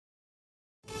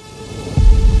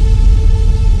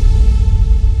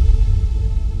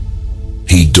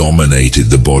dominated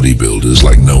the bodybuilders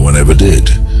like no one ever did.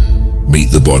 Meet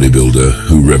the bodybuilder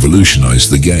who revolutionized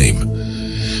the game.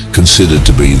 Considered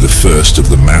to be the first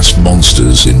of the mass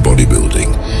monsters in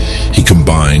bodybuilding, he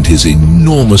combined his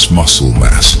enormous muscle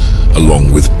mass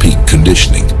along with peak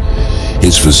conditioning.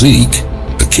 His physique,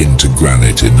 akin to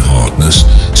granite in hardness,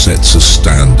 sets a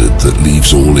standard that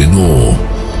leaves all in awe.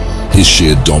 His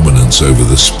sheer dominance over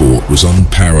the sport was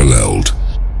unparalleled.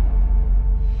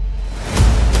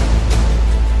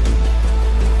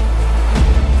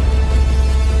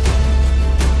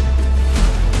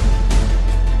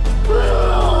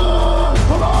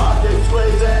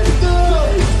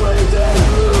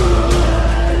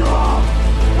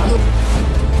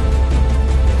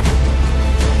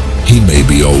 He may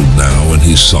be old now and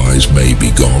his size may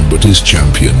be gone, but his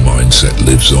champion mindset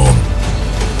lives on.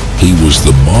 He was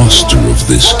the master of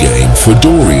this game. For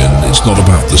Dorian, it's not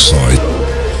about the size,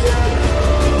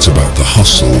 it's about the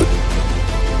hustle.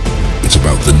 It's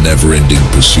about the never-ending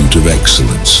pursuit of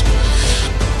excellence.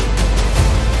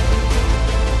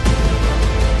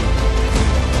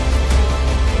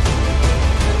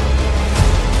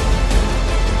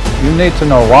 You need to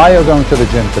know why you're going to the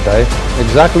gym today,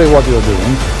 exactly what you're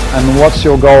doing, and what's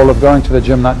your goal of going to the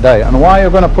gym that day, and why you're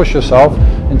going to push yourself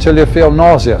until you feel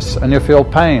nauseous and you feel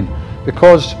pain,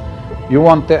 because you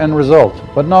want the end result.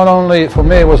 But not only, for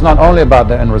me, it was not only about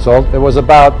the end result, it was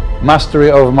about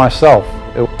mastery over myself.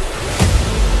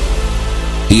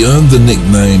 He earned the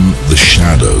nickname The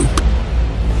Shadow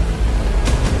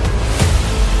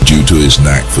due to his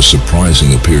knack for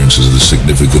surprising appearances at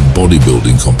significant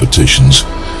bodybuilding competitions,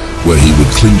 where he would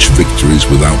clinch victories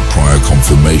without prior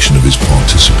confirmation of his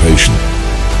participation.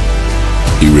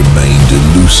 He remained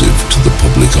elusive to the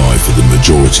public eye for the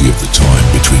majority of the time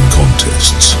between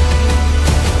contests.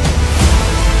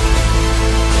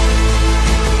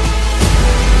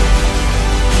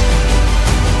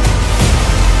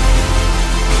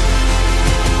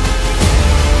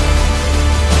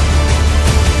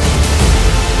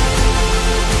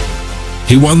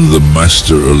 He won the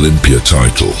Master Olympia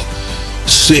title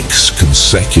 6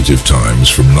 consecutive times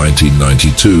from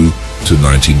 1992 to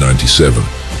 1997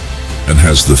 and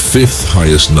has the 5th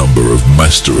highest number of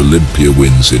Master Olympia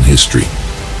wins in history.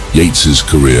 Yates's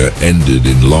career ended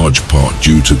in large part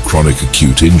due to chronic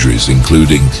acute injuries,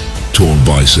 including torn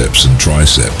biceps and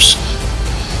triceps,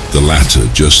 the latter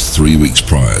just 3 weeks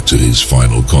prior to his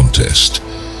final contest,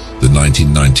 the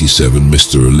 1997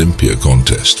 Mr. Olympia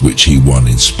contest, which he won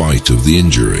in spite of the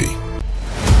injury.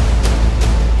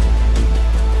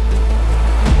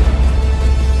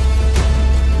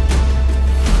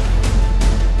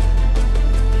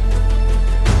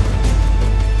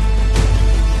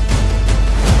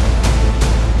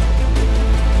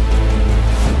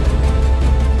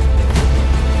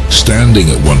 Standing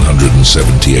at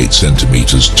 178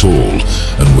 centimeters tall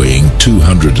and weighing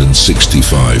 265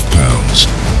 pounds,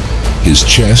 his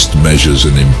chest measures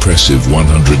an impressive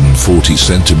 140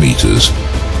 centimeters,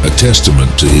 a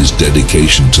testament to his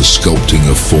dedication to sculpting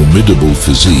a formidable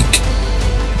physique.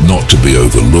 Not to be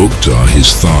overlooked are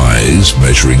his thighs,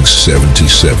 measuring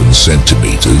 77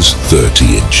 centimeters,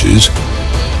 30 inches,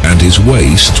 and his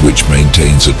waist, which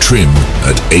maintains a trim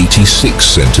at 86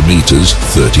 centimeters,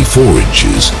 34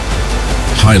 inches,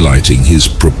 highlighting his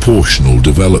proportional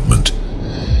development.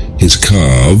 His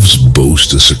calves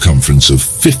boast a circumference of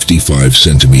 55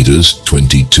 centimeters,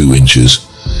 22 inches,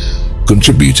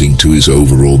 contributing to his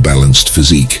overall balanced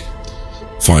physique.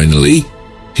 Finally,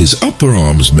 his upper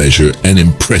arms measure an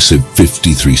impressive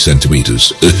 53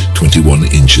 centimeters, 21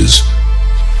 inches.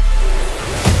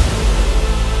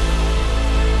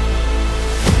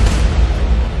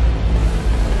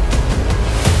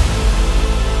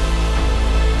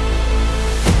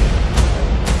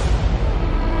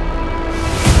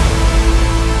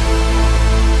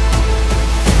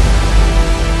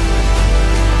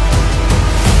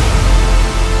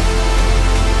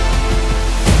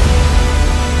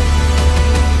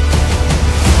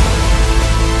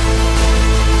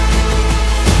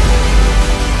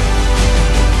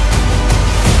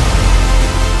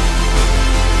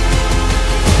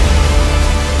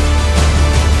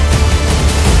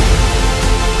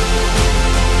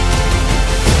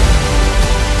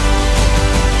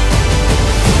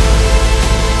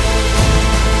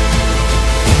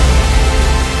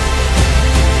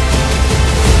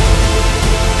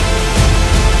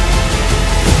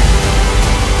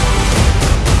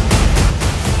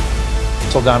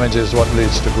 Muscle damage is what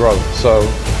leads to growth, so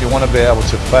you want to be able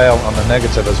to fail on the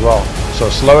negative as well. So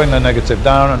slowing the negative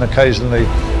down and occasionally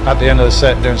at the end of the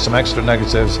set doing some extra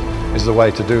negatives is the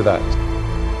way to do that.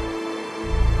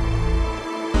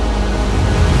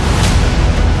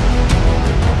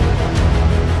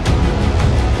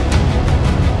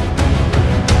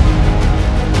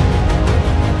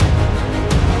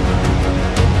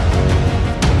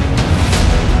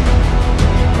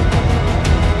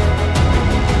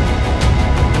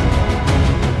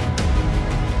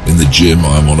 gym,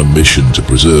 I'm on a mission to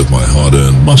preserve my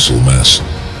hard-earned muscle mass.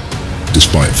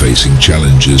 Despite facing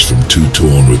challenges from 2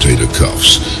 torn rotator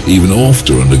cuffs, even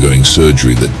after undergoing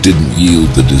surgery that didn't yield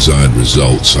the desired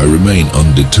results, I remain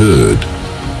undeterred.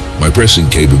 My pressing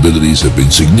capabilities have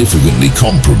been significantly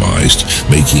compromised,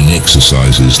 making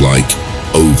exercises like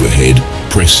overhead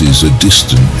presses a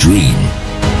distant dream.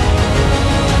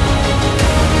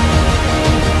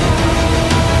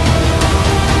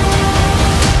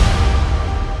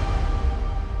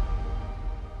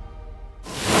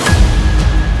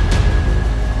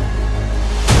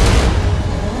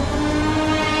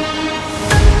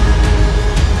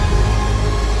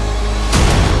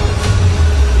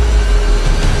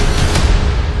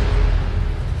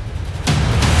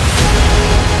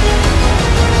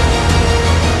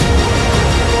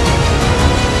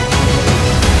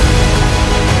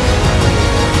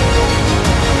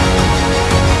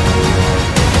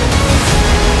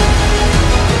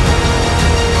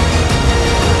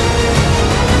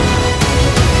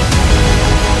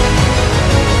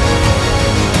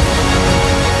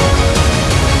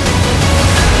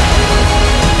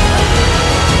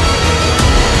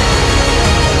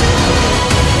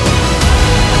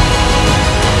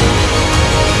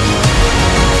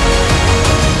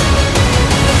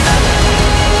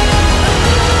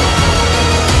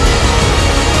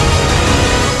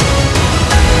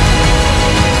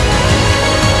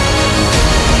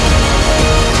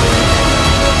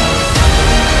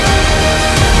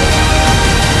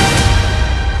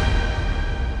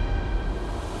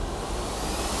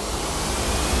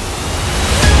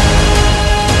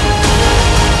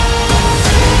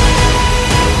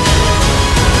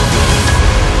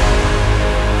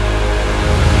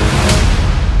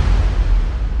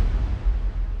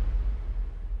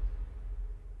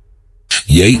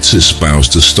 Yates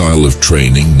espoused a style of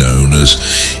training known as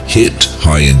HIIT,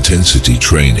 high-intensity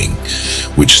training,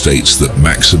 which states that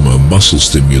maximum muscle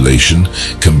stimulation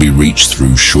can be reached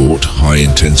through short,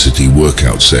 high-intensity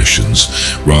workout sessions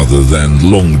rather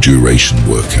than long-duration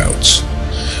workouts.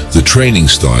 The training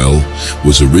style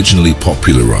was originally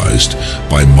popularized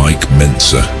by Mike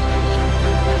Mentzer.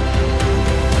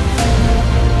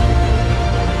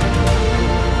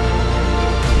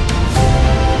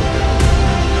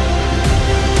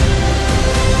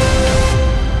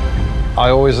 I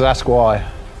always ask why.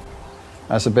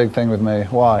 That's a big thing with me.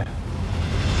 Why?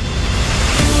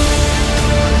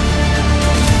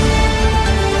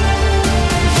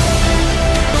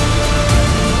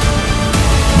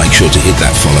 Make sure to hit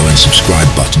that follow and subscribe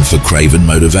button for Craven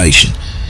Motivation.